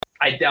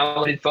I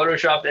downloaded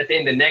Photoshop that day,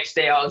 and the next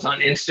day I was on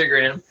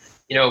Instagram,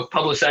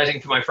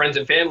 publicizing to my friends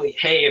and family,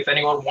 hey, if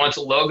anyone wants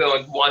a logo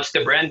and wants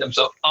to brand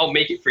themselves, I'll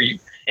make it for you.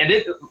 And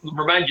this,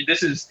 remind you,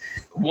 this is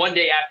one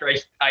day after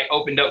I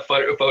opened up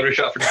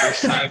Photoshop for the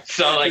first time.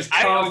 So like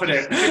I was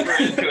just super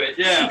into it.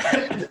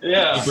 Yeah.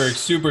 Yeah.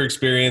 Super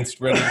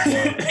experienced, ready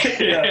to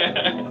go.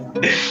 Yeah.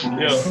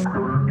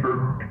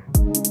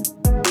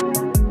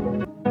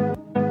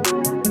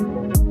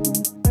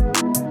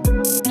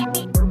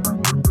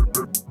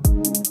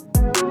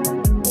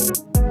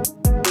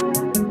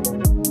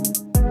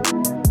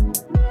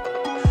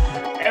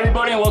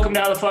 Welcome to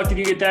How the Fuck Did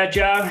You Get That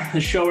Job?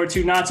 The show where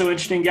two not so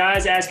interesting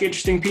guys ask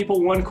interesting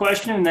people one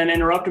question and then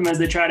interrupt them as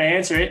they try to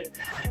answer it.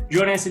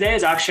 Joining us today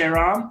is Akshay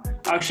Ram.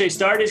 Akshay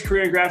started his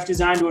career in graphic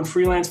design doing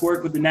freelance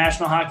work with the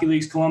National Hockey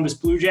League's Columbus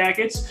Blue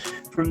Jackets.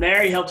 From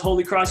there, he helped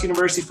Holy Cross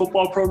University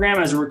football program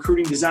as a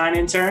recruiting design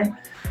intern.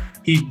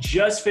 He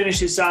just finished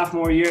his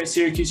sophomore year at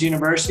Syracuse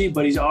University,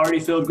 but he's already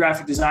filled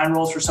graphic design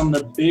roles for some of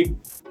the big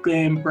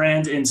game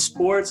brands in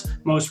sports,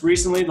 most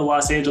recently the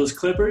Los Angeles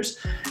Clippers.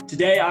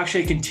 Today,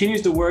 Akshay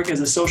continues to work as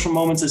a Social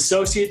Moments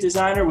Associate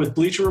Designer with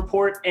Bleacher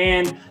Report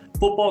and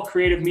Football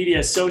Creative Media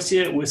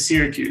Associate with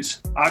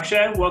Syracuse.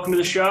 Akshay, welcome to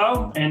the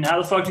show, and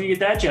how the fuck did you get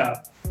that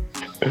job?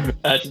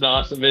 That's an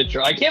awesome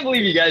intro. I can't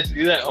believe you guys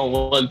do that on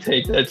one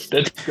take. That's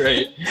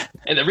great.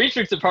 And the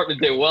research department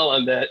did well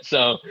on that.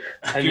 So,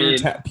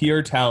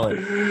 pure talent.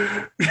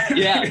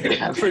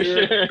 Yeah, for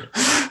sure.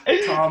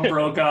 Tom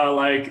Brokaw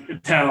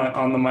talent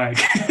on the mic.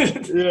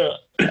 Yeah.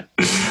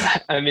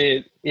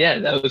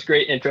 That was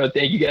great intro.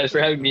 Thank you guys for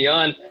having me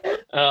on.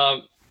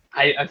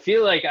 I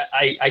feel like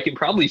I can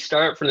probably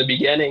start from the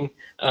beginning.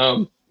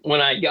 When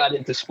I got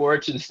into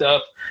sports and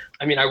stuff.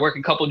 I work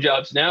a couple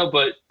jobs now,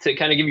 but to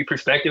kind of give you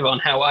perspective on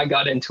how I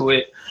got into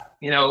it,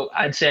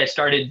 I'd say I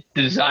started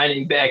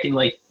designing back in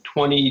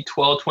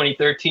 2012,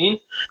 2013.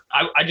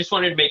 I just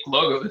wanted to make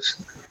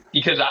logos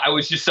because I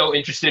was just so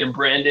interested in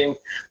branding.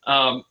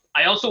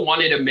 I also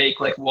wanted to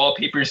make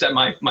wallpapers that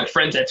my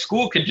friends at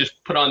school could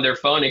just put on their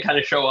phone and kind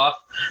of show off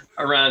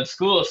around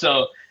school.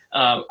 So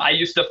I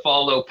used to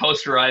follow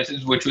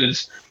Posterizers, which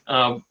was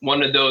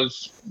one of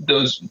those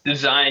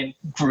design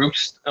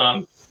groups.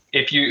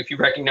 If you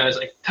recognize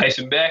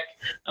Tyson Beck,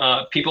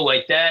 people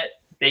like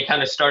that, they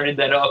kind of started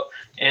that up.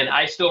 And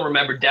I still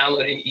remember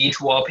downloading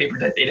each wallpaper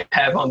that they'd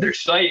have on their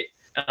site.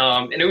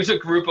 And it was a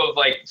group of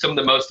some of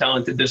the most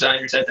talented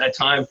designers at that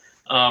time.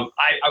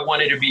 I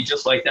wanted to be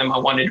just like them. I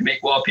wanted to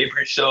make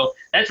wallpapers. So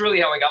that's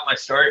really how I got my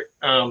start.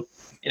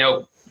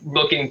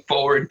 Looking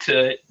forward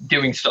to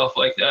doing stuff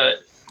like that.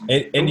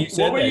 And you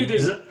said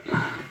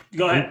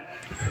Go ahead.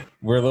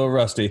 We're a little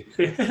rusty.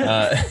 And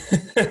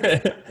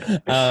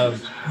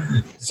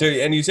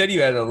you said you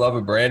had a love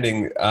of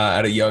branding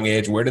at a young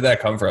age. Where did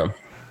that come from?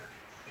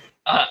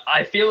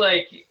 I feel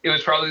like it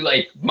was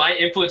probably my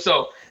influence.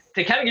 So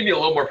to kind of give you a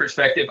little more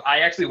perspective, I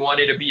actually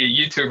wanted to be a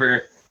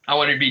YouTuber. I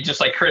wanted to be just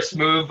like Chris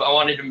Move. I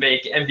wanted to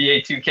make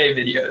NBA 2K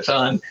videos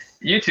on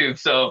YouTube.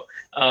 So,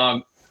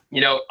 I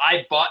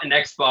bought an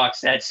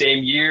Xbox that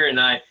same year, and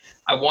I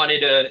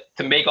wanted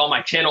to make all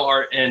my channel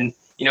art and,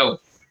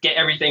 get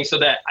everything so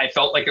that I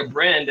felt like a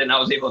brand and I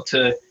was able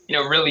to,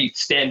 really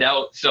stand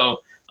out.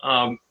 So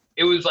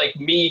it was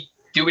me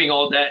doing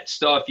all that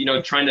stuff,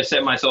 trying to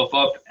set myself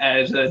up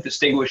as a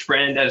distinguished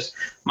brand as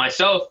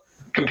myself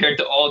compared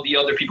to all the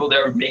other people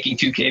that were making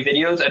 2K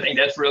videos. I think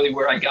that's really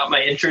where I got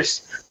my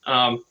interest.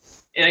 And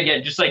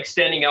again, just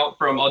standing out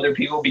from other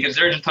people, because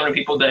there's a ton of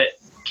people that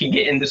can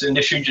get in this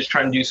industry just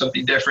trying to do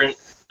something different.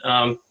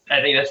 I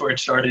think that's where it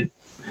started.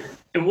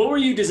 And what were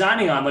you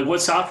designing on?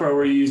 What software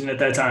were you using at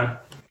that time?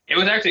 It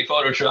was actually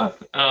Photoshop.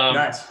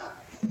 Nice.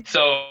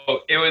 So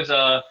it was,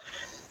 I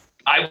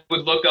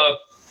would look up,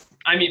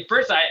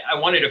 first I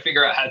wanted to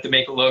figure out how to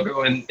make a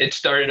logo, and it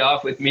started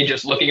off with me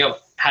just looking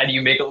up how do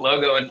you make a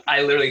logo, and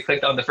I literally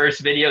clicked on the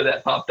first video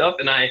that popped up,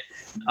 and I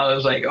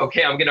was like,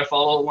 okay, I'm going to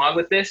follow along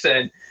with this.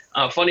 And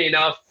funny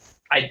enough,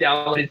 I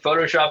downloaded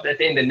Photoshop that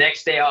day, and the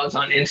next day I was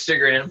on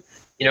Instagram,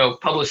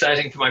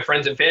 publicizing to my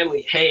friends and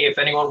family, hey, if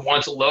anyone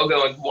wants a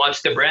logo and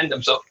wants to brand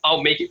themselves,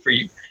 I'll make it for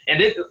you. And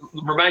this,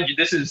 remind you,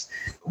 this is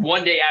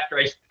one day after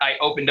I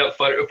opened up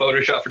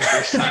Photoshop for the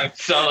first time.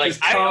 So I was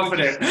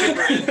just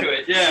super into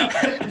it.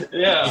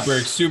 Yeah.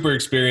 Super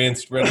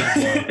experienced, ready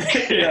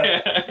to go.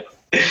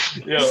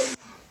 Yeah.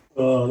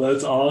 Oh,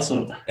 that's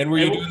awesome. And were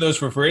you doing those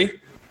for free?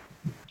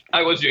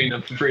 I was doing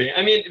them for free.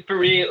 For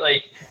me,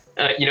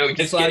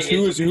 just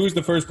who was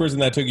the first person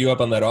that took you up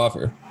on that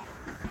offer?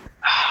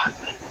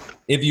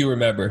 If you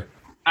remember.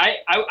 I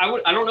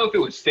don't know if it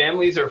was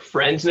families or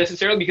friends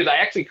necessarily, because I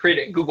actually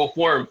created a Google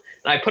form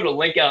and I put a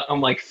link out. I'm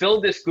like, fill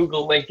this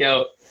Google link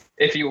out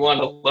if you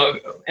want a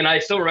logo. And I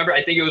still remember,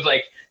 I think it was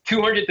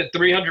 200 to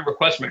 300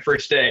 requests my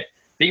first day,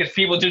 because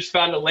people just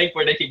found a link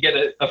where they could get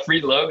a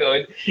free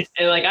logo.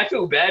 And I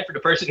feel bad for the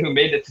person who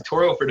made the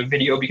tutorial for the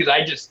video, because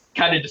I just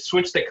kind of just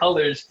switched the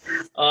colors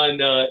on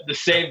the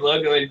same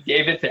logo and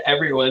gave it to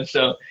everyone.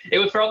 So it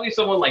was probably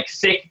someone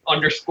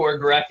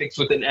sick_graphics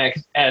with an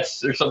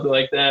S or something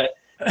like that.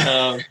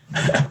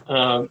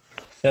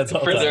 That's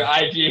all for their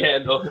time. IG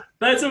handle.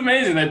 That's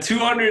amazing. That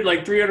 200,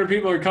 like 300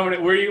 people are coming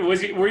in. Were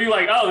you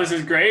like, oh, this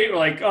is great? Or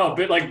like, oh,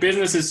 but like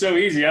business is so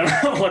easy. I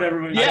don't know what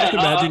everybody.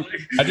 Yeah,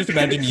 I just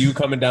imagine you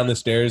coming down the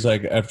stairs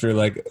like after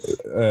like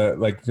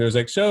there's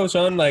like, so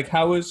son, like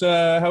how was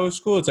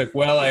school? It's like,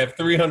 well, I have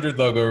 300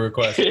 logo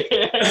requests.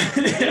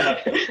 Yeah.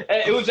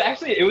 It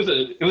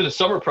was a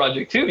summer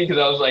project too, because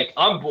I was like,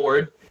 I'm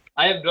bored.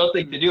 I have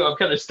nothing to do. I'm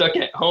kind of stuck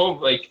at home.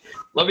 Like,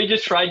 let me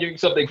just try doing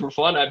something for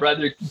fun. I'd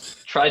rather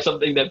try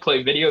something than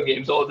play video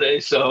games all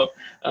day. So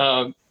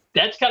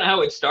that's kind of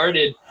how it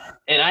started.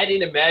 And I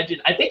didn't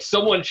imagine. I think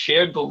someone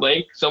shared the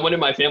link. Someone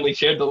in my family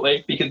shared the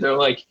link because they're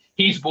like,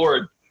 he's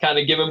bored. Kind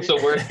of give him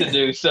some work to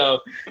do. So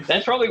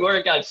that's probably where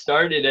it got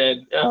started.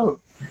 And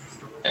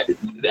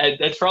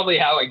that's probably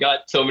how I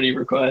got so many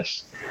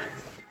requests.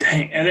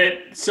 Dang. And then,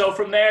 so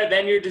from there,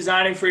 then you're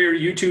designing for your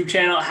YouTube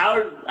channel.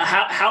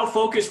 How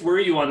focused were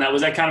you on that?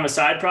 Was that kind of a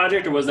side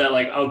project, or was that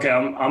like, okay,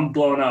 I'm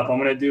blowing up, I'm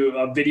going to do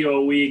a video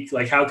a week?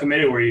 Like, how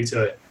committed were you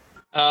to it?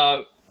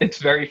 It's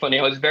very funny.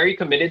 I was very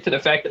committed to the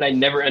fact that I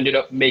never ended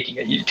up making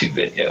a YouTube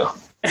video.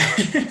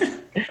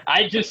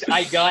 I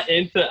got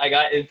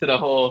into the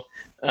whole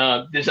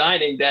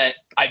designing that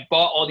I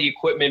bought all the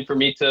equipment for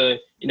me to,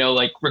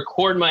 like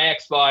record my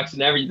Xbox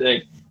and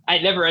everything. I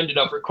never ended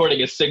up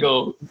recording a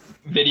single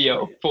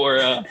video for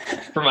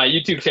my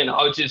YouTube channel.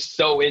 I was just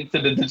so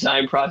into the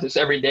design process.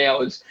 Every day I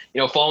was,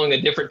 following a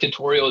different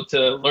tutorial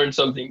to learn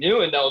something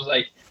new. And I was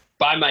like,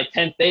 by my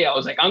 10th day, I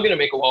was like, I'm going to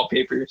make a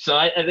wallpaper. So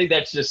I think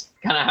that's just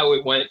kind of how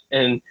it went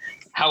and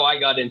how I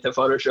got into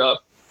Photoshop.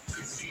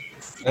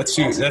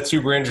 That's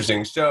super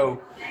interesting.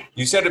 So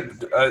you said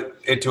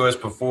it to us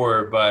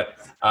before, but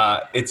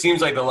it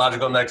seems like the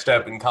logical next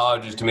step in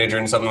college is to major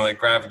in something like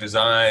graphic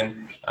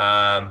design.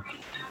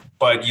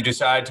 But you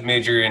decide to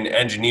major in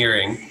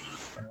engineering.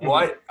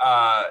 What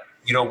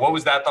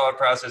was that thought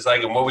process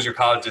like, and what was your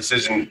college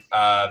decision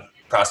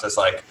process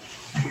like?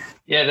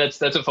 Yeah,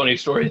 that's a funny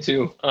story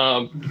too.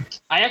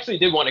 I actually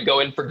did want to go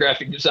in for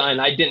graphic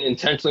design. I didn't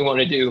intentionally want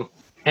to do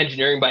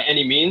engineering by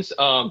any means.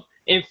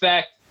 In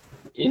fact,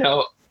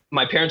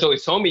 my parents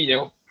always told me,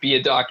 be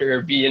a doctor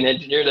or be an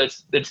engineer.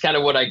 That's kind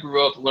of what I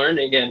grew up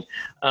learning.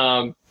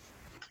 And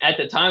at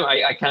the time,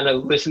 I kind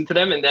of listened to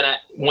them. And then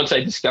once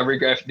I discovered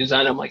graphic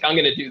design, I'm like, I'm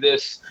going to do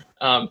this.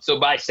 So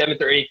by 7th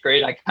or 8th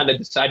grade, I kind of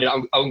decided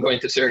I'm going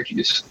to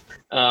Syracuse.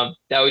 That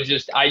was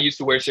just, I used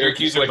to wear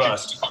Syracuse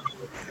sweatshirts.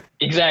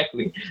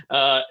 Exactly.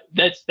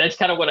 That's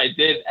kind of what I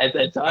did at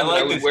that time.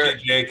 I would wear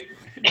Jake.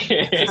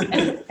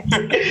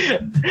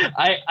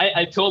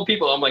 I told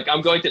people, I'm like,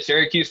 I'm going to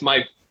Syracuse.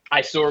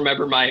 I still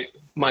remember my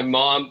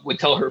mom would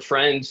tell her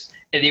friends,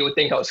 and they would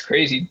think I was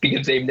crazy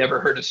because they've never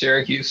heard of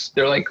Syracuse.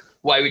 They're like,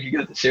 why would you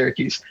go to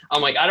Syracuse?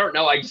 I'm like, I don't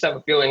know. I just have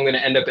a feeling I'm going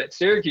to end up at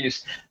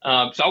Syracuse.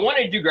 So I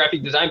wanted to do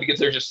graphic design because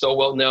they're just so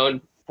well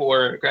known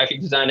for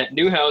graphic design at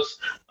Newhouse.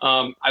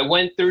 I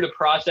went through the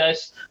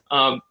process.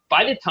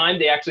 By the time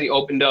they actually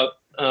opened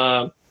up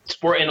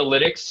sport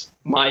analytics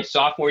my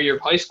sophomore year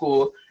of high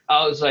school,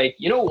 I was like,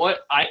 you know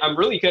what? I'm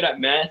really good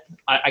at math.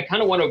 I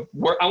kind of want to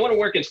work. I want to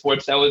work in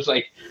sports. That was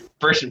like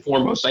first and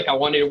foremost. Like I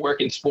wanted to work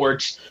in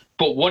sports.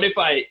 But what if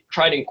I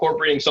tried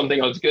incorporating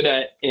something I was good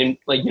at in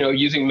like,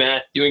 using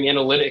math, doing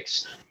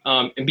analytics,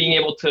 and being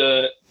able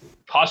to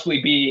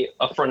possibly be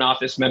a front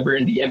office member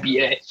in the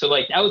NBA. So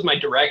like that was my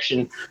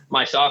direction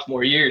my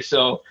sophomore year.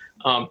 So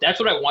that's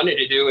what I wanted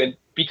to do. And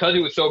because it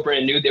was so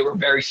brand new, they were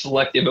very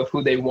selective of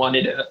who they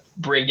wanted to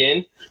bring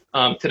in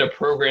to the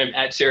program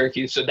at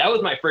Syracuse. So that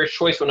was my first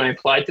choice when I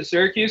applied to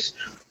Syracuse.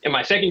 And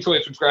my second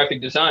choice was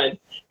graphic design.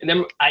 And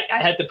then I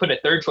had to put a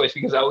third choice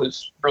because I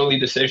was early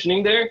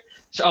decisioning there.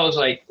 So I was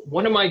like,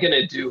 what am I going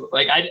to do?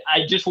 Like,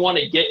 I just want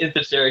to get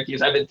into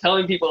Syracuse. I've been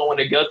telling people I want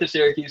to go to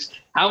Syracuse.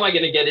 How am I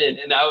going to get in?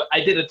 And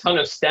I did a ton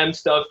of STEM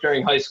stuff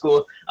during high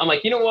school. I'm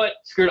like, you know what?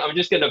 Screw it. I'm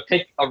just going to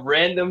pick a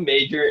random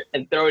major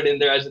and throw it in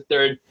there as a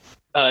third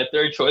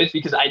choice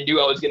because I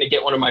knew I was going to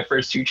get one of my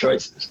first two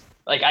choices.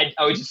 Like I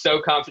was just so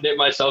confident in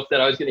myself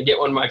that I was going to get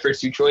one of my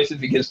first two choices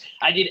because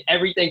I did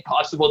everything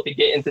possible to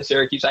get into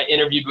Syracuse. I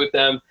interviewed with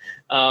them,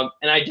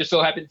 and I just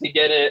so happened to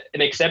get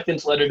an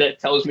acceptance letter that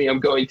tells me I'm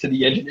going to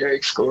the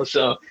engineering school.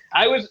 So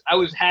I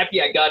was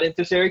happy I got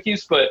into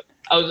Syracuse, but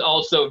I was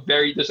also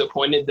very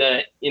disappointed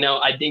that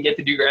I didn't get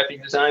to do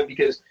graphic design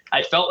because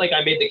I felt like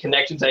I made the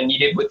connections I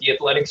needed with the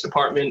athletics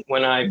department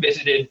when I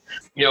visited.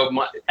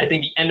 I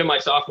think the end of my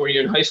sophomore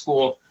year in high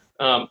school.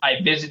 I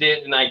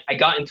visited and I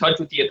got in touch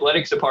with the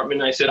athletics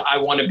department and I said, I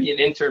want to be an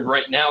intern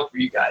right now for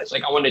you guys.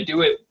 Like I want to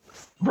do it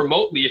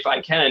remotely if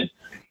I can.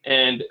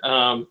 And,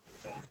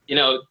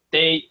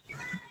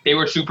 they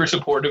were super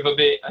supportive of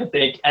it. I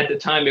think at the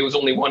time it was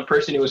only one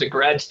person. It was a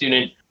grad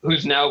student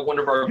who's now one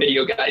of our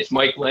video guys,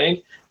 Mike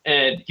Lang.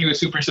 And he was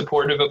super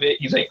supportive of it.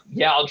 He's like,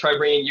 yeah, I'll try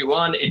bringing you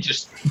on. It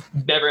just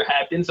never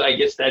happened. So I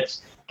guess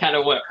that's kind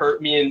of what hurt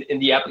me in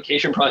the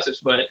application process.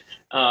 But,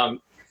 I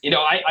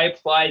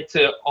applied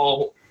to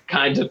all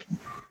kinds of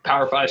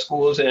Power 5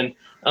 schools and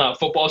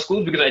football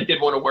schools because I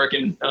did want to work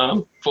in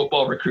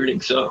football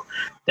recruiting. So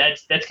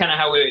that's kind of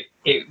how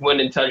it went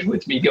in touch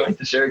with me going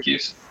to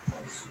Syracuse.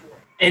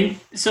 And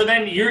so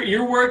then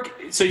your work,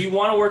 so you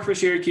want to work for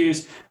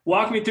Syracuse.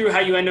 Walk me through how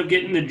you end up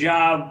getting the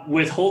job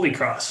with Holy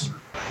Cross.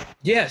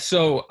 Yeah,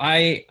 so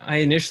I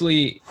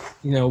initially,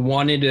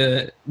 wanted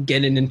to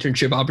get an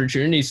internship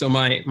opportunity. So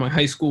my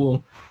high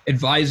school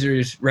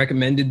advisors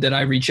recommended that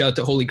I reach out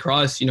to Holy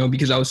Cross,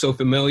 because I was so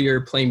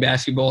familiar playing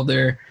basketball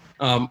there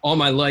all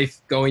my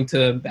life, going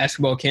to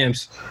basketball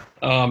camps.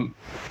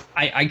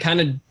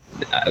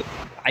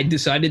 I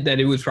decided that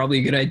it was probably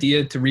a good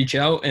idea to reach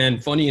out.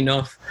 And funny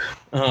enough,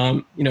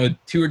 2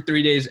 or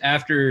 3 days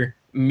after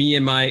me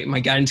and my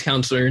guidance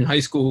counselor in high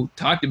school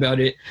talked about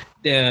it,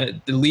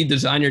 the lead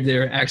designer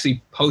there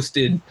actually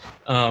posted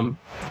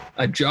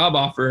a job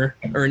offer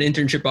or an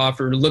internship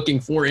offer looking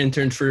for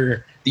interns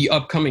for the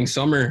upcoming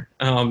summer.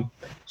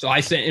 So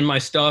I sent in my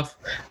stuff.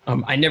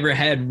 I never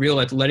had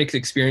real athletics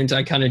experience.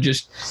 I kind of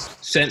just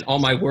sent all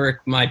my work,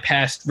 my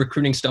past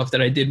recruiting stuff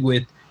that I did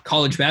with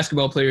college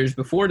basketball players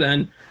before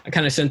then. I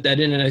kind of sent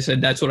that in and I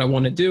said, that's what I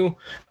want to do.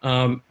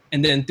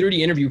 And then through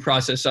the interview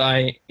process,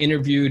 I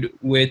interviewed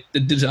with the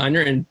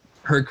designer and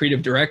her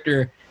creative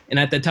director. And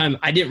at that time,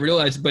 I didn't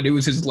realize, but it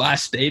was his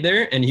last day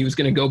there, and he was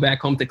going to go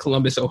back home to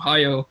Columbus,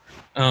 Ohio,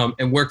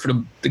 and work for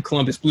the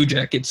Columbus Blue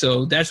Jackets.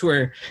 So that's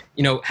where,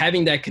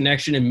 having that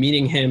connection and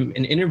meeting him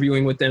and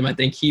interviewing with him, I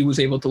think he was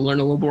able to learn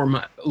a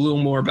little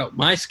more about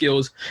my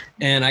skills,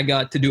 and I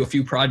got to do a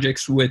few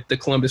projects with the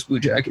Columbus Blue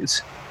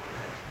Jackets.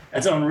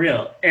 That's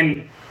unreal.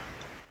 And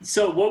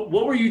so what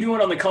were you doing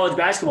on the college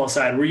basketball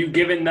side? Were you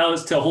giving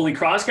those to Holy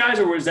Cross guys,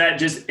 or was that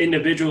just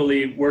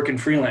individually working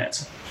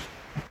freelance?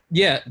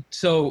 Yeah,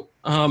 so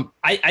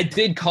I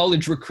did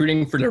college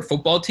recruiting for their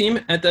football team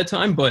at that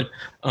time, but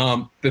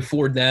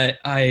before that,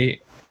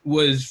 I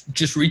was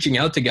just reaching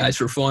out to guys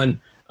for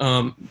fun.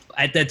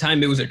 At that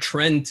time, it was a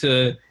trend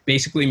to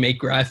basically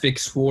make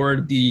graphics for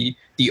the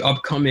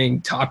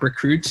upcoming top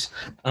recruits.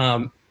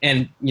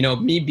 And,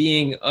 me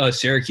being a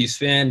Syracuse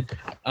fan,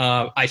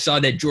 I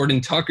saw that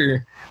Jordan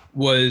Tucker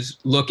was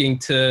looking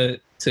to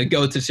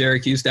go to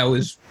Syracuse. That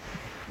was,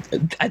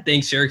 I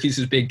think,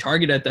 Syracuse's big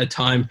target at that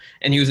time,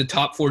 and he was a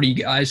top 40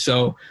 guy.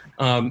 So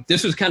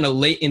this was kind of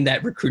late in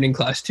that recruiting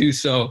class too.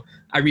 So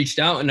I reached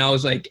out and I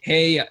was like,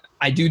 hey,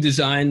 I do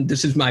design.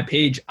 This is my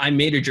page. I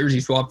made a jersey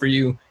swap for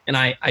you. And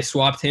I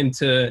swapped him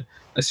to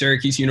a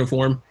Syracuse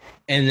uniform.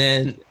 And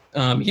then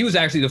he was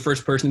actually the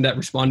first person that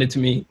responded to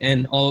me,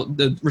 and all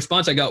the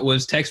response I got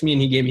was text me,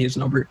 and he gave me his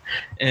number.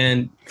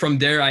 And from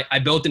there, I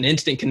built an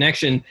instant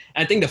connection.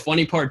 I think the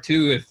funny part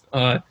too,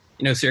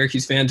 if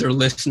Syracuse fans are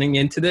listening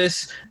into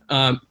this,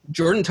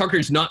 Jordan Tucker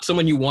is not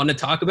someone you want to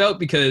talk about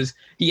because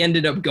he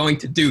ended up going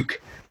to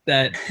Duke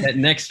that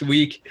next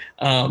week.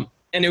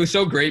 And it was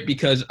so great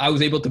because I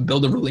was able to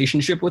build a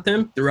relationship with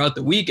him throughout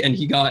the week, and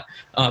he got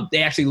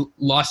they actually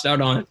lost out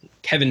on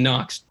Kevin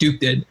Knox. Duke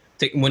did.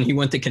 When he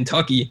went to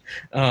Kentucky.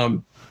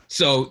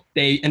 So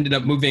they ended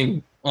up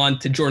moving on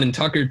to Jordan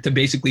Tucker to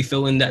basically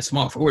fill in that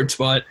small forward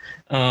spot.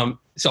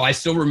 So I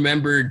still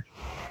remembered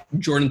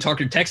Jordan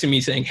Tucker texting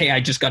me saying, hey,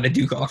 I just got a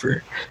Duke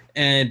offer.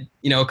 And,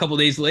 a couple of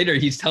days later,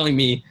 he's telling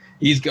me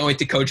he's going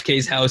to Coach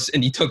K's house,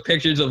 and he took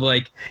pictures of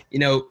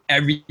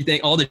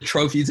everything, all the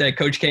trophies that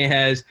Coach K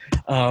has.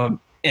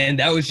 And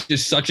that was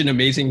just such an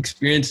amazing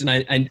experience. And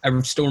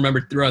I still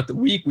remember throughout the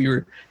week, we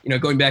were,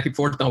 going back and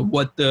forth on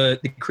what the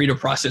creative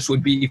process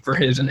would be for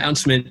his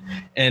announcement.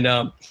 And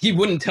he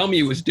wouldn't tell me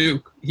it was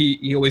Duke.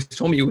 He always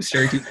told me it was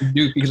Syracuse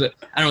Duke because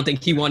I don't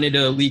think he wanted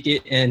to leak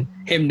it. And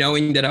him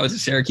knowing that I was a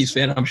Syracuse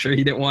fan, I'm sure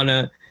he didn't want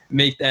to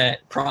make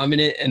that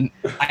prominent. And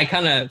I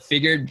kind of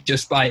figured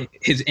just by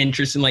his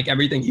interest in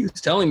everything he was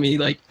telling me,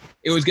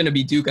 it was going to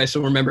be Duke. I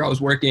still remember I was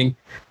working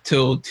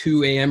till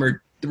 2 a.m.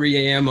 or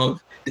 3 a.m.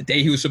 of the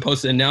day he was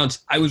supposed to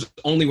announce. I was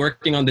only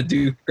working on the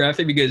Duke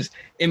graphic because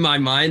in my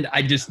mind,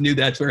 I just knew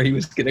that's where he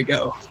was going to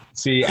go.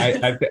 See,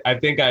 I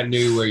think I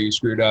knew where you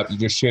screwed up. You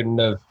just shouldn't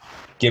have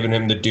given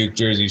him the Duke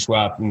jersey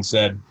swap and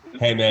said,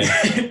 hey, man,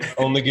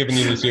 only giving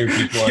you the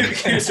Syracuse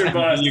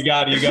one. You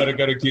got to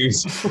go to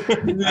Cuse.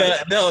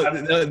 Yeah,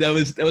 no,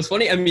 that was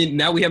funny. I mean,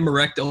 now we have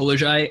Marek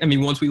Dolezaj. I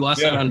mean, once we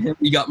lost out on him,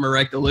 we got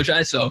Marek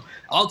Dolezaj. So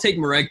I'll take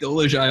Marek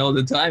Dolezaj all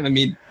the time. I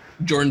mean,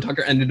 Jordan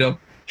Tucker ended up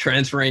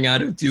transferring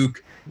out of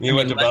Duke. You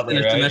went to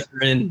Butler, right?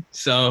 In.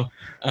 So,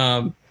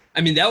 I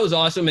mean, that was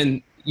awesome.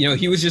 And,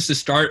 he was just the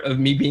start of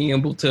me being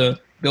able to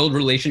build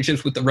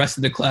relationships with the rest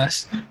of the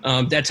class.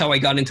 That's how I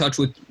got in touch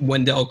with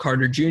Wendell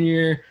Carter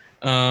Jr.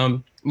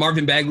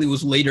 Marvin Bagley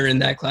was later in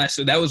that class.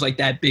 So that was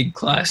that big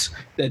class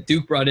that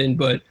Duke brought in.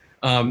 But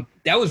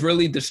that was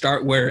really the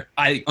start where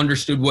I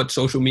understood what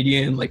social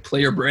media and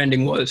player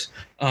branding was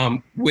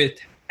with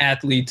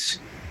athletes,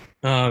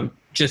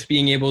 just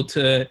being able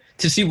to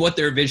see what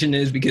their vision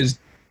is, because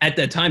at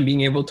that time,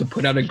 being able to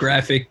put out a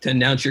graphic to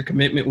announce your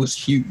commitment was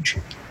huge.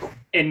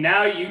 And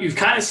now you've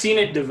kind of seen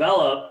it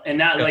develop, and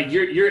now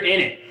you're in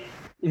it.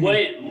 Mm-hmm.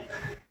 What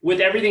with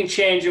everything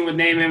changing with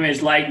name,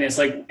 image, likeness,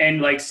 say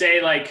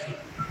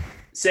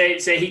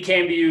he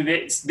came to you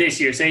this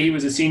year. Say he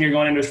was a senior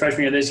going into his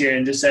freshman year this year,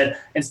 and just said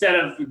instead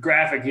of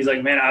graphic, he's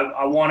like, man,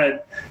 I want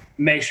to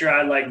make sure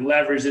I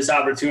leverage this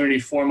opportunity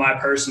for my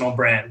personal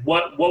brand.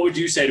 What would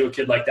you say to a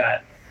kid like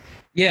that?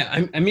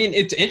 Yeah, I mean,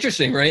 it's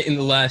interesting, right? In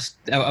the last,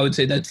 I would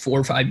say that's 4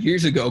 or 5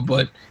 years ago,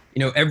 but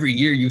every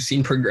year you've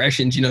seen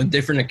progressions.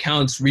 Different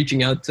accounts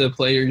reaching out to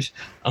players,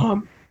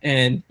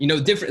 and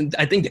different.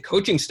 I think the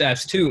coaching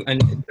staffs too,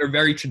 and they're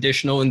very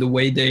traditional in the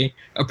way they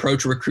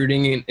approach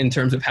recruiting in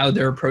terms of how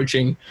they're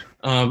approaching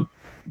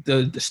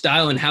the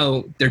style and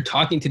how they're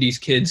talking to these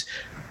kids.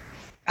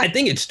 I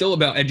think it's still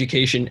about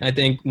education. I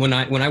think when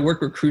I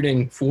work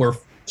recruiting for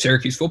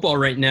Syracuse football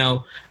right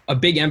now, a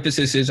big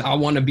emphasis is I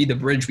want to be the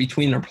bridge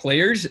between our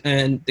players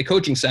and the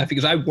coaching staff,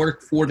 because I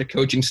work for the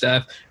coaching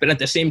staff, but at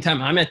the same time,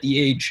 I'm at the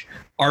age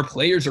our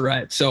players are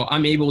at. So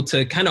I'm able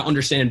to kind of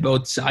understand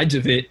both sides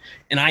of it.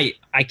 And I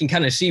can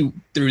kind of see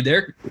through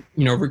their,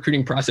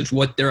 recruiting process,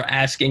 what they're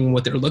asking,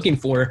 what they're looking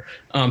for.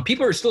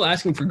 People are still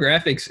asking for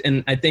graphics.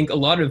 And I think a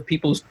lot of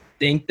people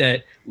think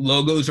that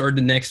logos are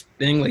the next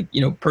thing, like,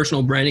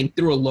 personal branding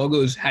through a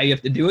logo is how you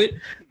have to do it.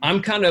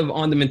 I'm kind of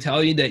on the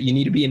mentality that you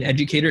need to be an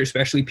educator,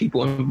 especially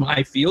people in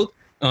my field,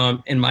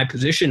 in my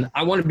position.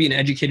 I want to be an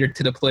educator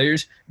to the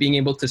players, being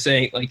able to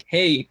say, like,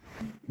 hey,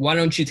 why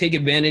don't you take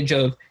advantage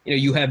of,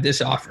 you have this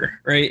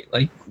offer, right?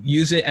 Like,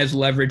 use it as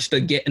leverage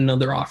to get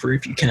another offer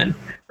if you can,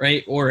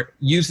 right? Or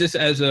use this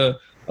as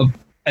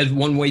as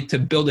one way to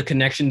build a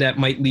connection that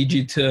might lead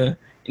you to,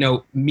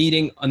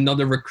 meeting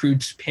another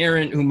recruit's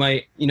parent who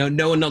might,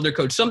 know another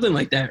coach, something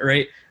like that,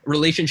 right?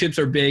 Relationships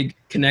are big,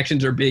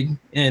 connections are big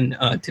in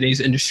today's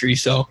industry.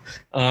 So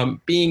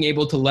being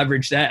able to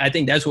leverage that, I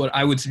think that's what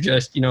I would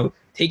suggest,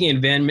 taking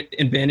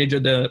advantage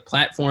of the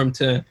platform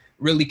to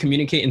really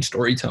communicate and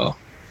storytell.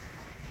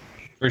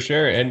 For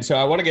sure. And so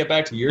I want to get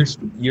back to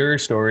your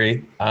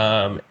story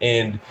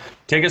and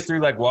take us through,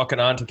 like, walking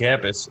onto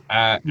campus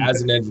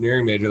as an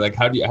engineering major. Like,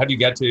 how do you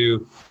get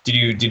to,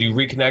 did you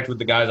reconnect with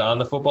the guys on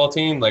the football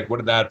team? Like, what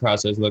did that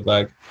process look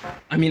like?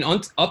 I mean,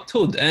 up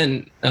till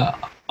then,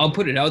 I'll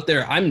put it out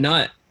there,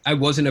 I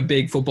wasn't a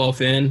big football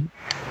fan.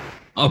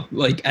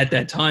 Like, at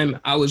that time,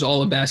 I was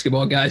all a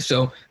basketball guy.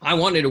 So I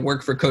wanted to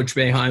work for Coach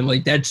Boeheim.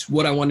 Like, that's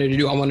what I wanted to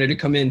do. I wanted to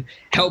come in,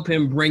 help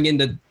him bring in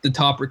the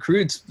top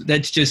recruits.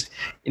 That's just,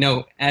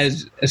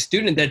 as a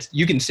student,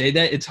 you can say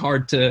that. It's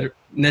hard to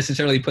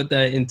necessarily put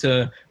that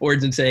into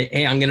words and say,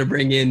 hey, I'm going to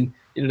bring in,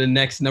 the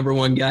next number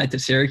one guy to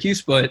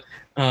Syracuse. But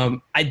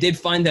I did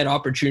find that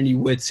opportunity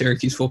with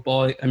Syracuse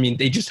football. I mean,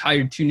 they just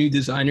hired 2 new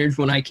designers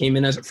when I came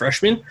in as a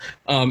freshman,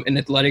 an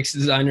athletics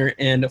designer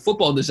and a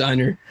football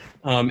designer.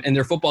 And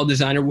their football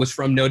designer was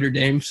from Notre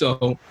Dame.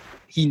 So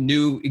he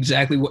knew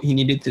exactly what he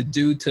needed to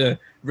do to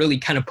really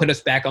kind of put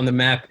us back on the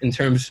map in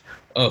terms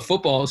of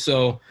football.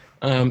 So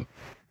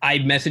I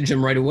messaged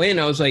him right away and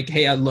I was like,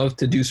 hey, I'd love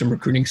to do some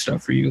recruiting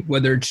stuff for you,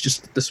 whether it's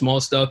just the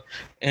small stuff.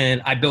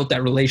 And I built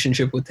that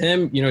relationship with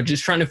him,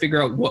 just trying to figure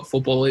out what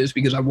football is,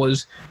 because I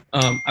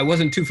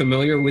wasn't too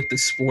familiar with the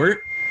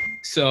sport.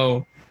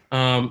 So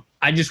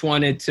I just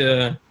wanted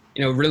to,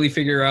 really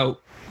figure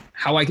out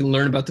how I can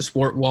learn about the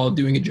sport while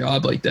doing a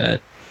job like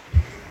that.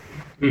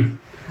 And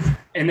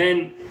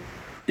then,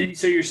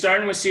 so you're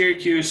starting with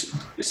Syracuse,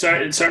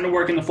 starting to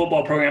work in the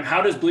football program.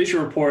 How does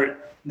Bleacher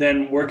Report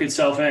then work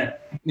itself in?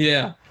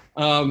 Yeah.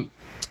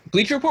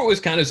 Bleacher Report was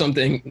kind of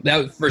something that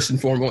was, first and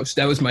foremost,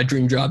 that was my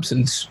dream job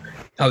since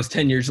I was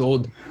 10 years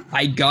old.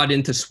 I got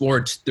into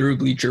sports through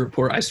Bleacher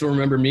Report. I still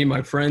remember me and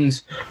my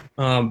friends,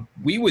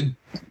 we would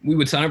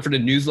sign up for the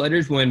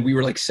newsletters when we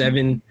were like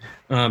 7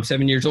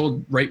 years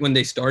old, right when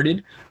they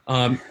started.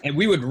 And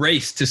we would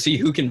race to see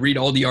who can read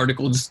all the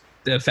articles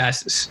the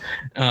fastest,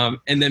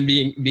 and then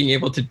being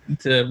able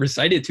to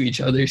recite it to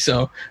each other.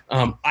 So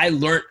I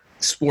learned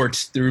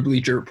sports through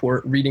Bleacher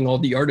Report, reading all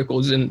the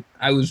articles, and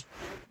I was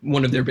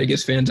one of their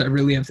biggest fans, I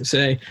really have to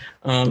say.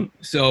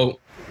 So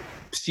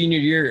senior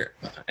year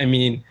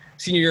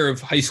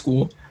of high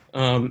school,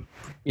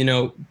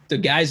 the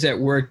guys that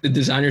worked, the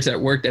designers that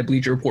worked at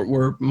Bleacher Report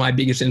were my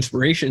biggest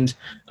inspirations.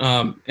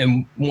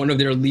 And one of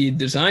their lead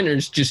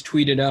designers just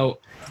tweeted out,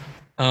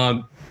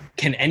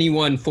 can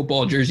anyone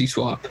football jersey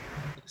swap?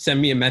 Send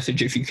me a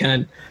message if you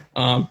can.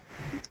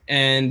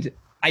 And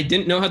I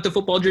didn't know how to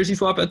football jersey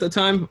swap at the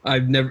time. I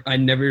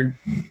never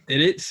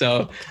did it.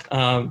 So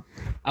I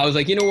was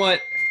like, you know what?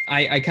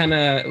 I kind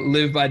of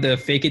live by the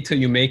fake it till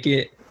you make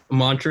it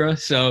mantra.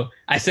 So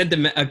I sent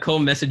a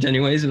cold message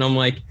anyways, and I'm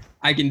like,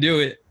 I can do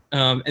it.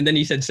 And then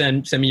he said,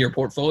 send me your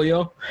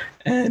portfolio.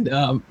 And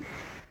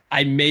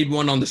I made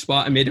one on the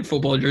spot. I made a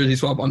football jersey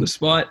swap on the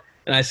spot,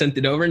 and I sent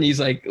it over, and he's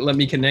like, let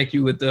me connect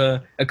you with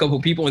a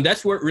couple people. And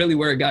that's where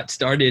it got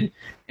started.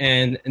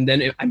 And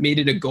then I made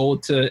it a goal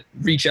to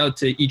reach out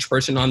to each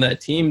person on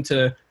that team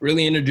to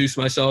really introduce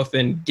myself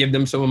and give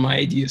them some of my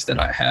ideas that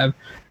I have.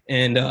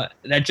 And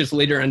that just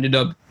later ended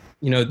up,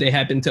 they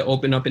happened to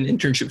open up an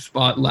internship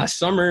spot last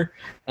summer,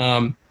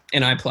 and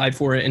I applied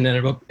for it and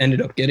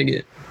ended up getting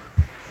it.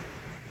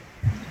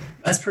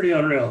 That's pretty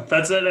unreal.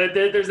 There's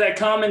that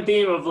common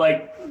theme of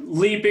like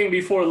leaping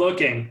before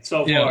looking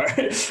so far.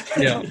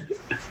 Yeah.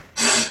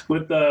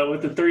 with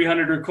the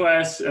 300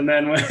 requests, and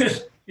then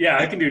with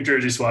I can do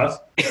jersey swaps.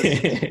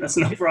 That's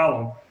no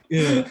problem.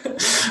 Yeah.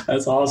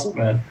 That's awesome,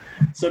 man.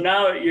 So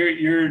now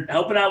you're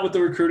helping out with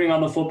the recruiting on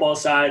the football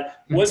side.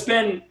 What's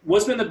been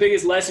the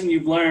biggest lesson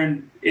you've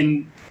learned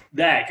in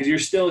that? Because you're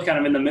still kind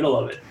of in the middle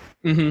of it.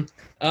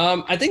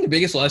 I think the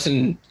biggest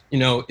lesson,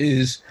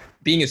 is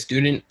being a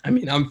student. I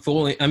mean, I'm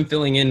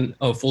filling in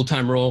a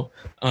full-time role.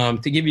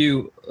 To give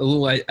you a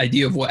little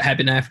idea of what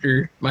happened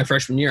after my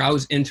freshman year, I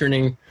was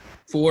interning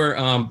for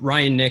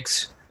Ryan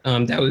Nix.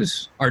 That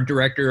was our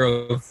director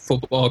of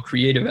football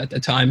creative at the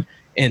time.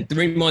 And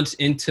 3 months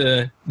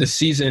into the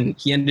season,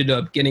 he ended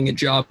up getting a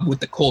job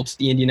with the Colts,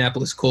 the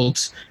Indianapolis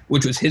Colts,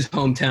 which was his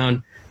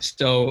hometown.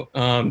 So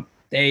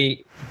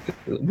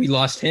we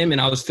lost him,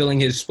 and I was filling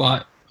his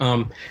spot,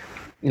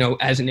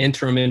 as an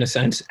interim in a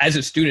sense, as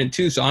a student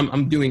too. So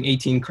I'm doing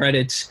 18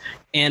 credits,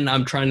 and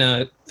I'm trying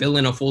to fill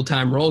in a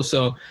full-time role.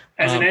 So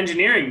as an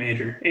engineering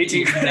major,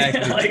 18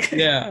 credits.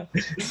 Yeah.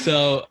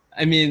 So,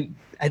 I mean,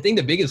 I think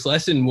the biggest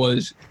lesson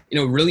was,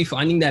 really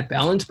finding that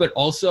balance, but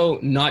also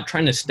not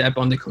trying to step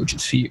on the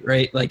coach's feet,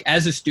 right? Like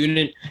as a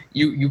student,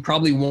 you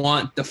probably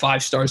want the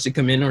 5 stars to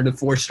come in or the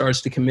 4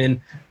 stars to come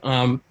in.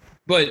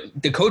 But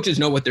the coaches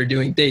know what they're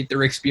doing.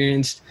 They're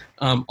experienced.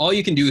 All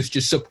you can do is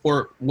just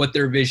support what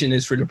their vision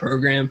is for the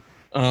program.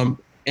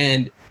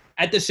 And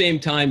at the same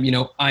time,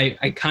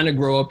 I kind of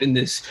grow up in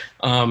this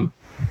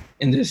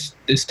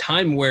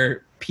time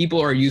where people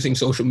are using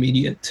social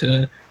media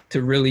to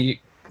really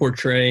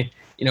portray,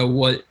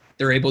 what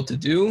they're able to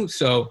do.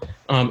 So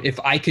if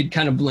I could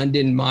kind of blend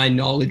in my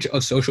knowledge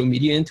of social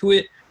media into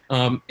it,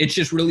 it's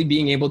just really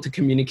being able to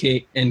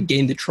communicate and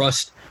gain the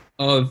trust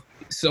of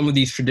some of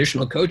these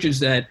traditional coaches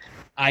that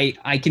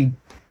I can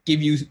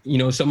give you,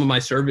 some of my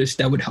service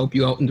that would help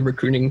you out in the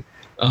recruiting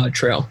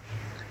trail.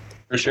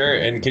 For sure.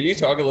 And can you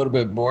talk a little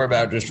bit more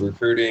about just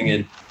recruiting?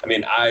 And I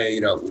mean, I,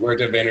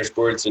 worked at Vayner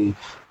Sports, and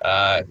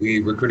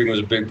recruiting was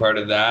a big part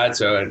of that.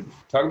 So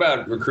talk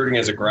about recruiting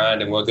as a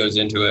grind and what goes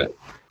into it.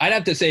 I'd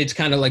have to say it's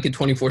kind of like a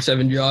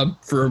 24/7 job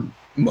for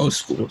most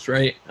schools,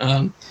 right?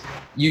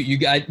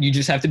 You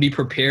just have to be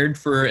prepared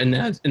for an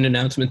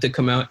announcement to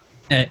come out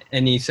at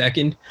any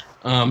second.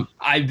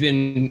 I've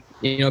been,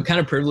 kind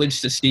of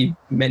privileged to see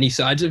many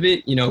sides of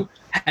it.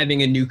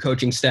 Having a new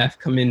coaching staff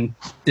come in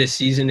this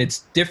season,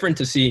 it's different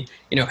to see,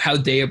 how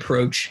they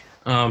approach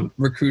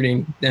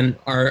recruiting than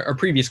our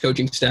previous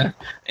coaching staff.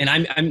 And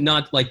I'm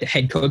not like the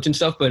head coach and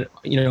stuff, but,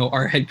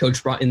 our head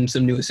coach brought in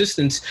some new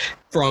assistants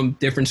from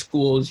different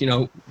schools.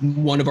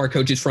 One of our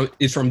coaches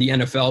is from the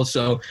NFL.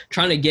 So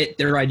trying to get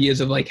their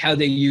ideas of like how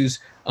they use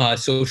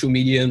social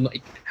media and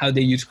like how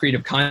they use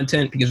creative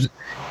content, because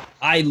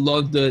I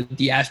love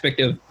the aspect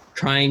of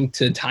trying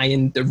to tie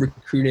in the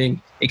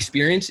recruiting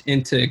experience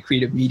into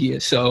creative media.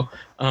 So,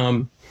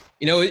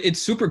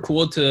 it's super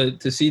cool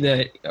to see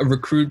that a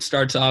recruit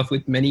starts off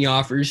with many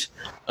offers,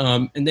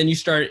 and then you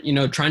start,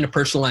 trying to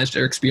personalize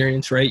their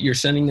experience, right? You're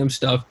sending them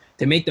stuff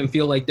to make them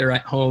feel like they're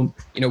at home.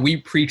 We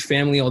preach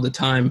family all the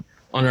time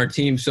on our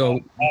team. So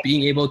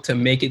being able to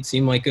make it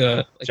seem like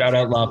shout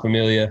out La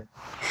Familia.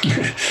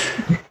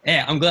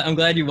 Yeah, I'm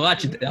glad you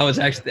watched it. That was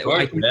actually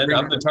man,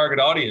 I'm the target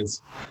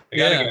audience. I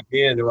gotta get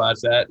me in to watch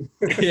that.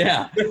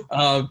 Yeah.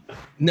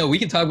 No, we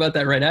can talk about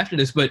that right after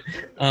this. But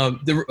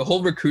the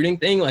whole recruiting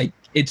thing, like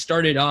it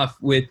started off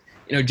with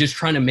just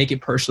trying to make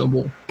it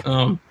personable.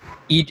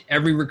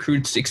 Every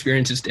recruit's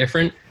experience is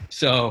different,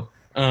 so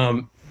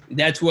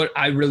that's what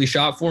I really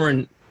shot for.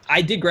 And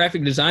I did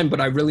graphic design, but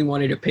I really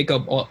wanted to pick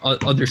up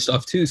other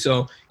stuff too.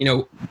 So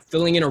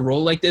filling in a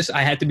role like this,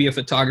 I had to be a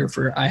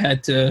photographer. I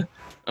had to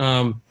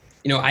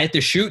I had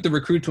to shoot the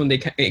recruits when they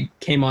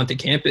came onto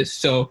campus.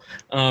 So,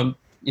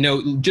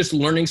 just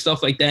learning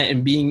stuff like that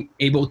and being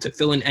able to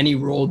fill in any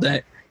role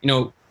that,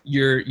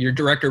 your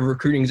director of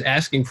recruiting is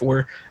asking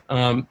for.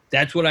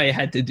 That's what I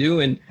had to do.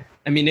 And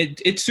I mean,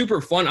 it's super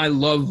fun. I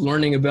love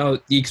learning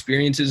about the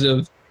experiences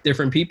of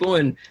different people.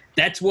 And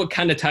that's what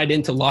kind of tied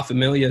into La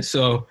Familia.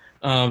 So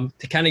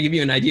to kind of give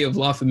you an idea of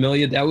La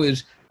Familia, that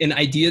was an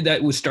idea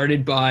that was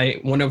started by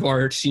one of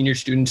our senior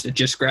students that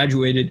just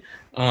graduated.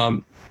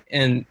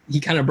 And he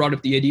kind of brought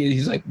up the idea.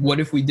 He's like, what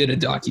if we did a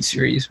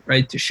docuseries,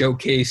 right, to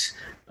showcase,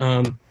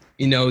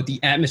 the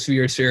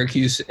atmosphere of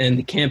Syracuse and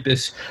the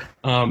campus.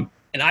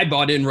 And I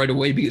bought in right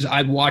away because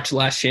I watched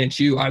Last Chance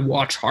U. I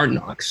watched Hard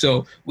Knocks.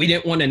 So we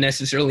didn't want to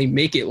necessarily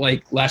make it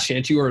like Last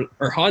Chance U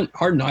or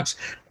Hard Knocks.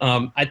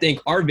 I think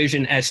our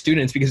vision as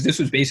students, because this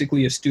was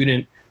basically a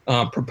student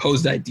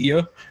proposed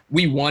idea,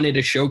 we wanted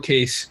to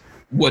showcase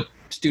what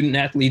student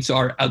athletes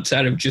are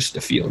outside of just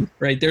the field,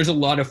 right? There's a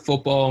lot of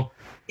football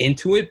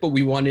into it, but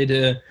we wanted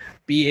to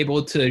be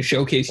able to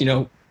showcase,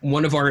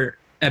 one of our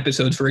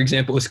episodes, for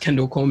example, is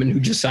Kendall Coleman, who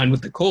just signed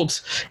with the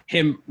Colts,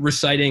 him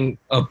reciting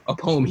a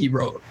poem he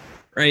wrote,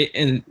 right?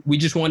 And we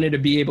just wanted to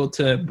be able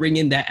to bring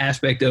in that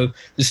aspect of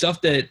the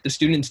stuff that the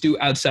students do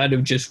outside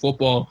of just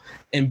football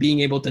and being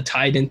able to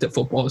tie it into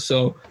football.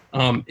 So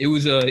it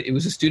was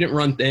a student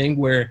run thing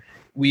where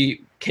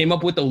we came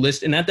up with a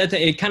list, and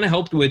it kind of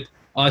helped with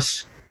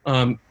us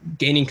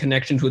gaining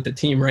connections with the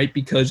team, right?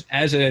 Because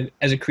as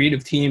a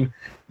creative team,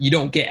 you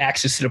don't get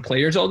access to the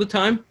players all the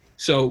time.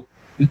 So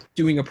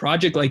doing a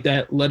project like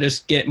that let us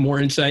get more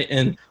insight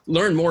and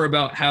learn more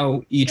about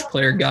how each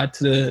player got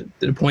to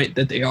the point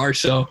that they are.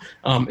 So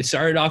it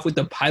started off with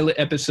the pilot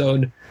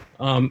episode.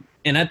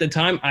 And at the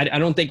time, I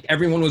don't think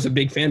everyone was a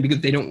big fan because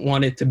they don't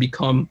want it to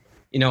become,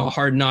 a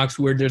Hard Knocks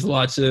where there's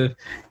lots of,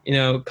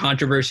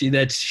 controversy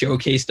that's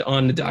showcased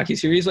on the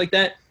docuseries like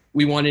that.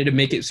 We wanted to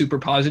make it super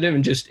positive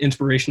and just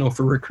inspirational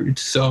for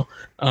recruits. So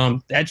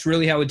that's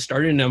really how it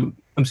started. And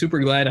I'm super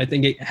glad. I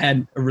think it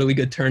had a really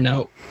good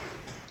turnout.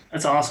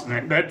 That's awesome,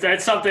 man.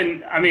 That's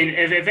something. I mean,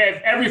 if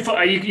every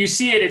you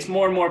see it, it's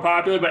more and more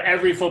popular. But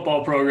every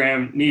football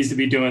program needs to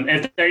be doing.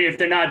 If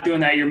they're not doing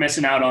that, you're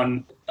missing out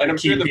on and I'm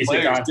sure the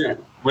players too.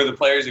 Were the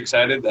players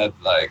excited that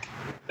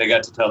they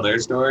got to tell their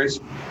stories?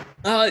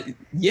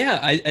 Yeah,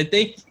 I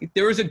think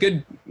there was a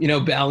good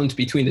balance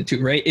between the two.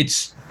 Right,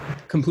 it's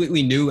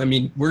completely new. I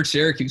mean, we're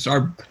Syracuse.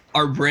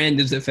 Our brand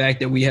is the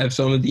fact that we have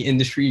some of the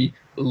industry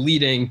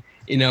leading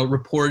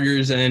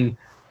reporters and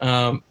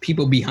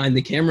people behind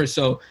the camera.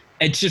 So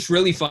it's just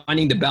really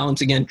finding the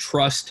balance, again,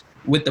 trust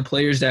with the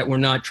players that we're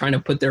not trying to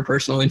put their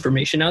personal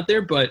information out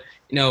there, but,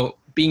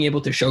 being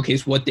able to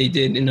showcase what they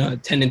did in a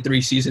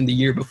 10-3 season the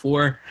year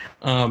before.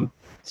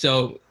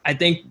 So I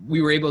think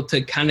we were able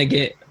to kind of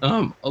get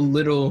a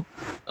little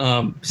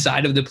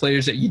side of the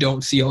players that you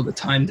don't see all the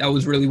time. That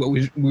was really what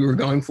we were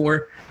going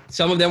for.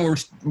 Some of them were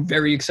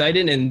very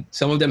excited, and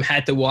some of them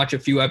had to watch a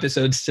few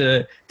episodes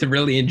to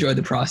really enjoy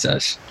the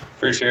process.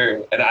 For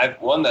sure. And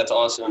one that's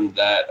awesome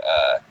that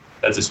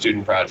that's a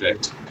student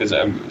project, because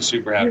I'm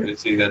super happy to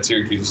see that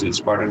Syracuse is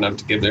smart enough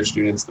to give their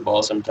students the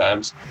ball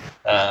sometimes.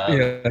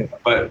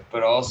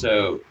 But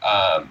also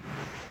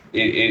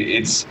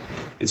it's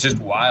just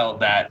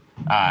wild that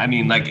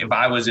if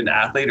I was an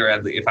athlete or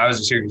if I was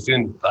a Syracuse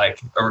student,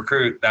 like a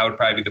recruit, that would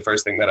probably be the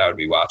first thing that I would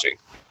be watching.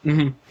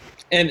 Mm-hmm.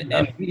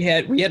 And we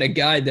had a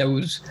guy that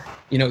was,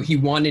 he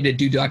wanted to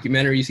do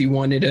documentaries.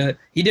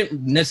 He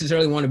didn't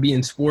necessarily want to be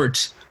in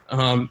sports.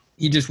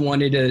 He just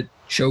wanted to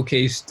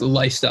showcase the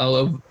lifestyle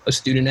of a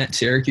student at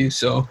Syracuse.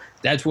 So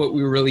that's what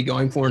we were really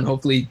going for, and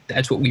hopefully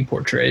that's what we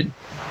portrayed.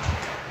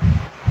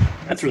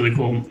 That's really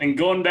cool. And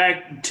going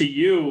back to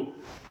you,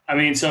 I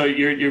mean, so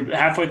you're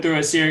halfway through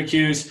at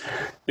Syracuse.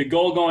 The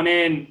goal going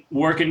in,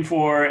 working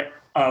for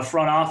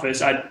front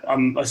office,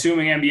 I'm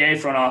assuming NBA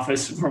front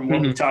office from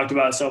what we've talked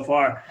about so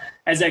far.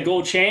 Has that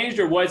goal changed,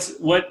 or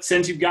what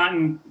since you've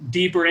gotten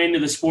deeper into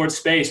the sports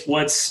space,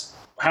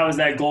 how has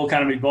that goal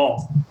kind of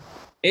evolved?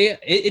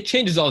 It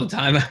changes all the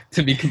time,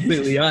 to be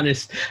completely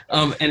honest.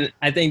 And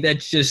I think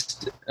that's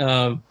just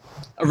a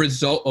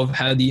result of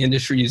how the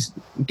industry is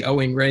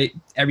going, right?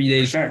 Every day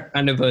is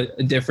kind of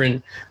a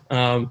different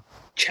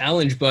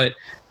challenge, but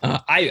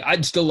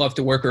I'd still love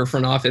to work for a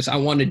front office. I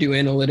want to do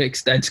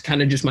analytics. That's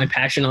kind of just my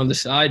passion on the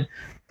side.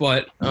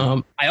 But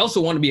I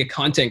also want to be a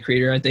content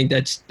creator. I think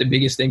that's the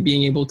biggest thing,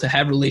 being able to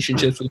have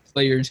relationships with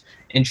players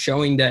and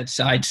showing that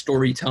side,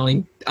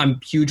 storytelling. I'm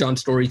huge on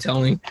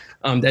storytelling.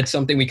 That's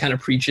something we kind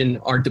of preach in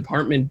our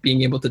department,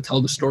 being able to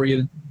tell the story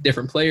of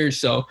different players.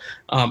 So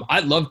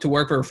I'd love to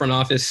work for a front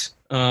office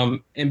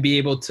and be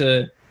able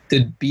to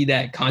be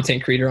that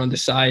content creator on the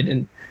side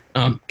and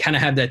kind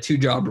of have that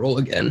 2-job role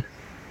again.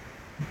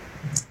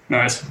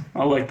 Nice.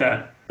 I like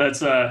that.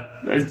 That's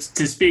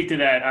to speak to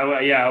that.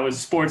 I was a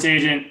sports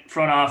agent,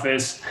 front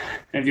office.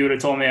 And if you would have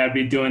told me I'd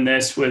be doing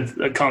this with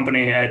a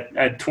company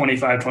at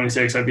 25,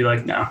 26, I'd be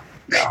like, no,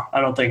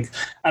 I don't think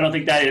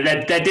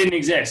that didn't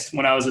exist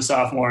when I was a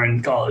sophomore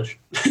in college.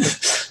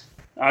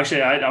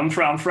 Actually, I'm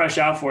fresh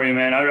out for you,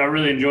 man. I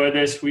really enjoyed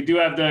this. We do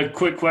have the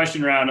quick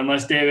question round,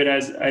 unless David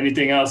has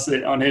anything else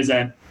on his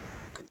end.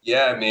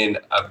 Yeah, I mean,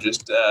 I'm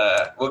just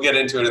we'll get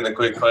into it in the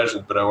quick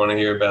questions, but I want to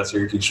hear about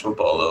Syracuse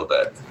football a little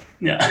bit.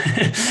 Yeah.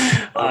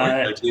 What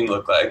does their team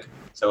look like?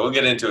 So we'll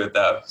get into it,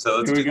 though. So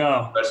let's do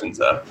the questions,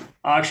 though.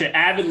 Actually,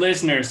 avid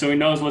listener, so he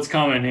knows what's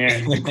coming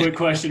here. Quick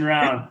question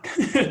round.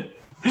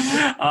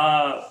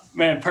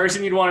 Man,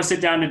 person you'd want to sit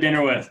down to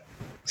dinner with?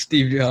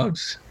 Steve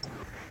Jobs.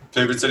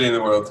 Favorite city in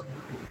the world?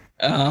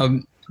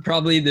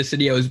 Probably the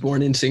city I was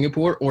born in,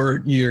 Singapore, or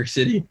New York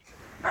City.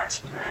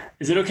 Nice.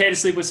 Is it okay to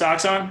sleep with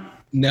socks on?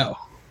 No,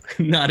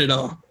 not at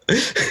all.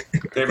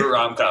 Favorite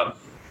rom-com?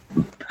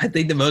 I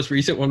think the most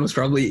recent one was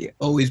probably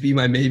Always Be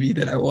My Maybe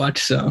that I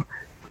watched, so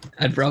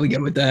I'd probably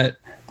go with that.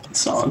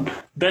 Solid.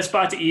 Best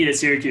spot to eat at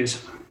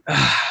Syracuse?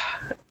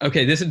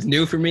 Okay, this is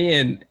new for me,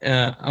 and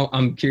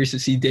I'm curious to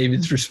see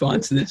David's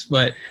response to this,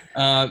 but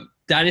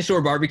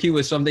Dinosaur Barbecue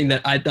was something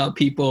that I thought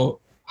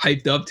people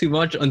hyped up too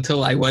much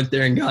until I went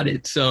there and got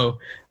it, so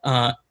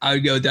I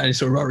would go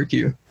Dinosaur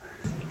Barbecue.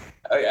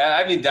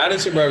 I mean,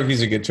 Dinosaur Barbecue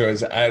is a good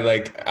choice.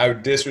 I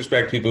would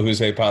disrespect people who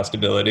say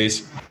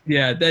Possibilities.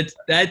 Yeah,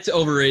 that's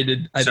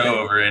overrated. I think.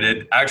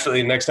 Overrated.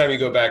 Actually, next time you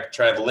go back,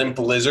 try the Limp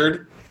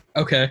Lizard.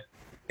 Okay.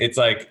 It's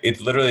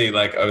literally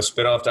like a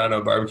spin-off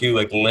Dino Barbecue,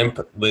 like Limp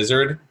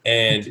Lizard,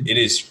 and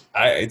it's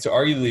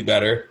arguably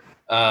better.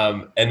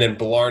 And then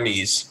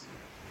Blarney's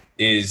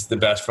is the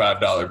best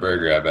 $5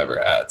 burger I've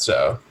ever had.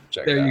 So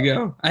check it out. There you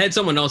go. I had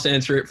someone else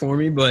answer it for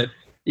me, but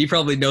he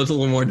probably knows a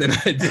little more than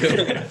I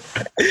do.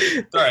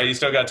 It's all right. You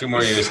still got 2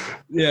 more years.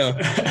 Yeah.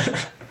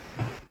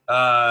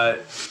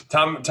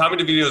 Tommy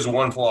DeVito's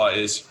one flaw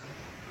is.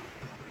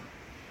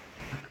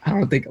 I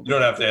don't think You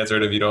don't have to answer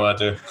it if you don't want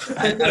to.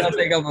 I don't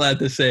think I'm allowed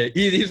to say it.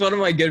 He's one of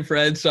my good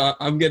friends, so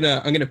I'm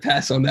gonna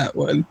pass on that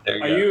one. There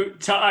you Are go.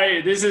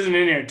 you? This isn't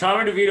in here.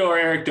 Tommy DeVito or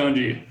Eric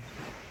Dungy?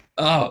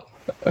 Oh,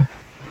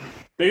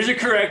 There's a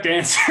correct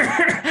answer.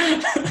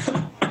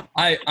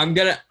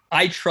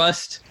 I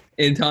trust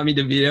in Tommy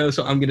DeVito,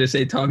 so I'm gonna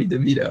say Tommy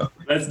DeVito.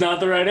 That's not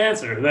the right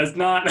answer. That's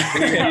not.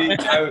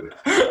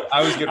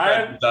 I was good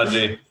friends with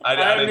Dungy.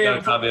 I didn't know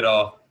Tommy at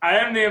all. I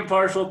am the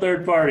impartial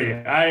third party.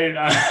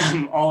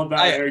 I'm all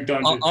about Eric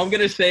Dungy. All I'm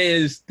gonna say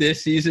is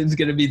this season's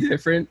gonna be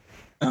different,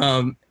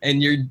 and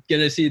you're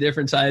gonna see a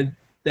different side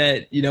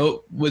that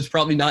was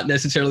probably not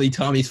necessarily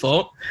Tommy's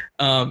fault.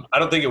 I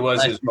don't think it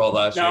was his fault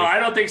last year. No, I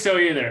don't think so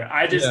either.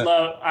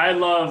 I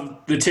love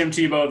the Tim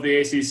Tebow of the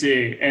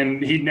ACC,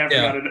 and he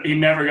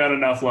never got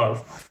enough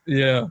love.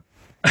 Yeah.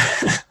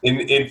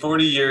 In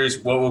 40 years,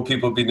 what will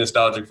people be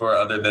nostalgic for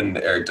other than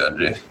Eric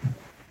Dungy?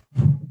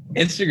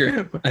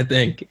 Instagram, I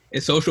think.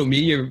 And social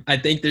media, I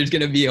think there's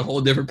going to be a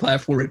whole different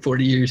platform in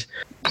 40 years.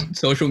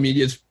 Social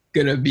media is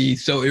going to be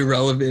so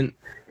irrelevant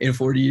in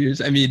 40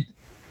 years. I mean,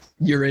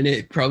 you're in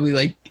it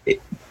probably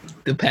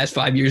the past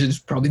 5 years is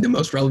probably the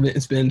most relevant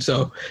it's been.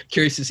 So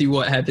curious to see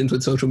what happens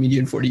with social media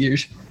in 40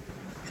 years.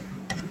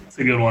 That's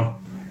a good one.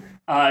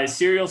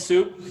 Cereal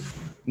soup?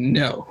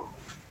 No.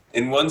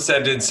 In one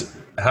sentence,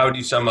 how do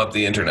you sum up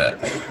the internet?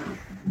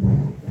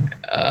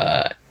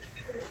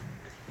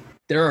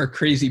 There are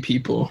crazy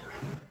people.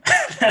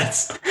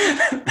 That's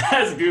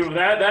beautiful.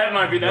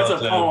 That's a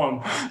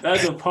poem.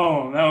 That's a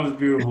poem. That was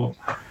beautiful.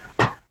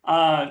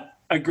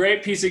 A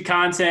great piece of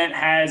content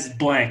has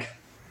blank.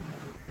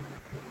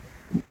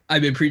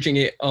 I've been preaching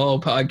it all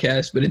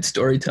podcast, but it's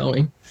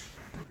storytelling.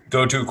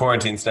 Go-to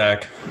quarantine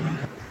snack.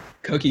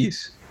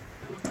 Cookies.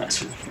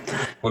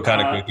 What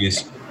kind of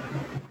cookies?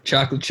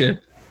 Chocolate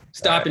chip.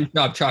 Stop and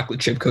Shop chocolate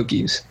chip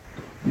cookies.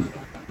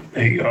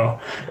 There you go.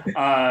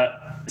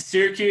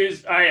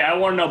 Syracuse. All right, I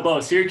want to know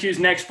both. Syracuse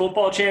next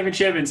football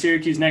championship and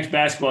Syracuse next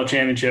basketball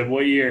championship.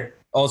 What year?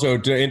 Also,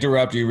 to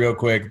interrupt you real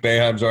quick,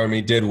 Boeheim's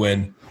Army did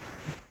win.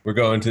 We're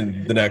going to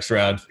the next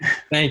round.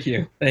 Thank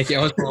you. I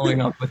was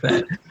following up with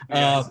that.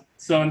 Yes.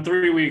 So in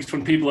 3 weeks,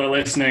 when people are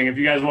listening, if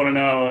you guys want to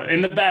know,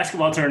 in the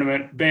basketball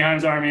tournament,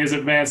 Boeheim's Army is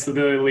advanced to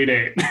the Elite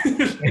Eight.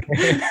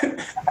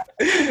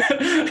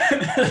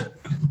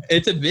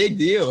 It's a big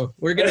deal.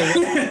 We're gonna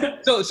win.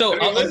 So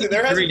Listen,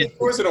 there hasn't been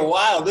sports in a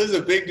while. This is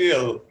a big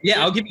deal.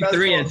 Yeah, I'll give you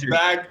 3 answers.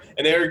 Back,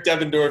 and Eric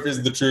Devendorf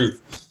is the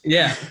truth.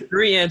 Yeah,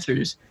 3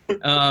 answers.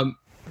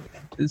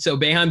 So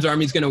Boeheim's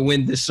Army is gonna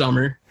win this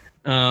summer.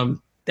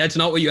 That's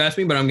not what you asked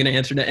me, but I'm gonna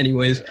answer that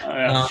anyways.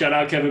 Shout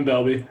out Kevin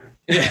Belby.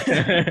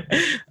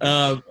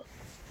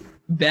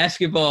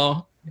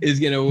 Basketball is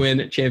gonna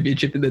win a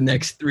championship in the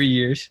next 3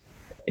 years.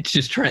 It's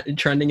just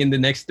trending in the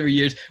next 3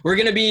 years. We're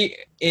gonna be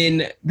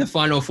in the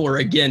Final Four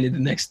again in the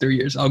next 3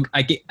 years.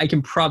 I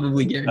can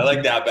probably guarantee. I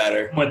like that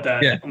better. I'm with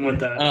that. Yeah. I'm with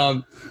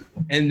that.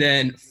 And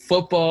then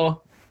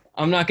football.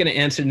 I'm not gonna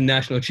answer the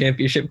national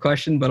championship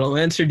question, but I'll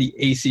answer the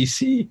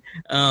ACC.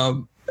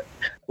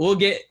 We'll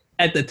get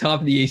at the top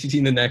of the ACC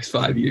in the next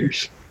 5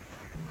 years.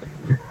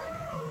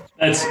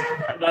 I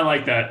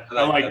like that.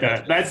 I like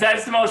that.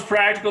 That's the most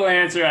practical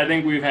answer I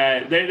think we've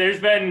had. There've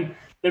been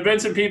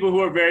some people who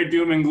are very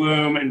doom and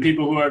gloom and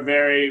people who are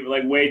very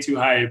way too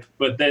hype,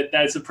 but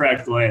that's a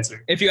practical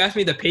answer. If you ask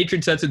me the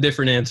Patriots, that's a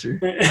different answer.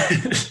 And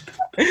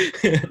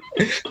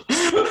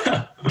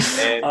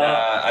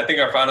I think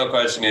our final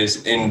question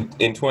is: in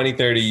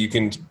 2030, you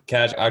can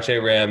catch Akshay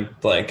Ram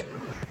blank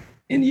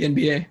In the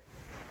NBA.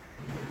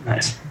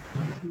 Nice.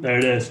 There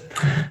it is.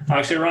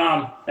 Akshay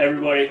Ram,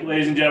 everybody,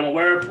 ladies and gentlemen,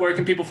 where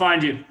can people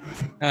find you?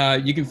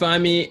 You can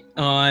find me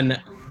on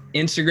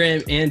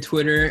Instagram and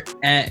Twitter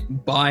at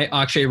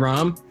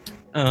 @AkshayRam.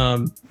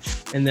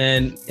 And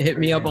then hit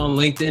me up on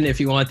LinkedIn if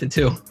you wanted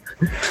to.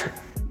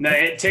 Now,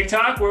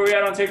 TikTok? Where are we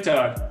at on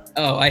TikTok?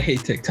 Oh, I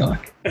hate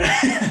TikTok.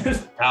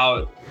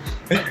 out.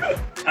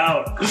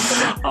 Out.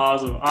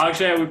 Awesome.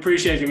 Akshay, we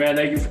appreciate you, man.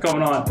 Thank you for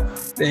coming on.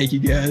 Thank you,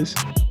 guys.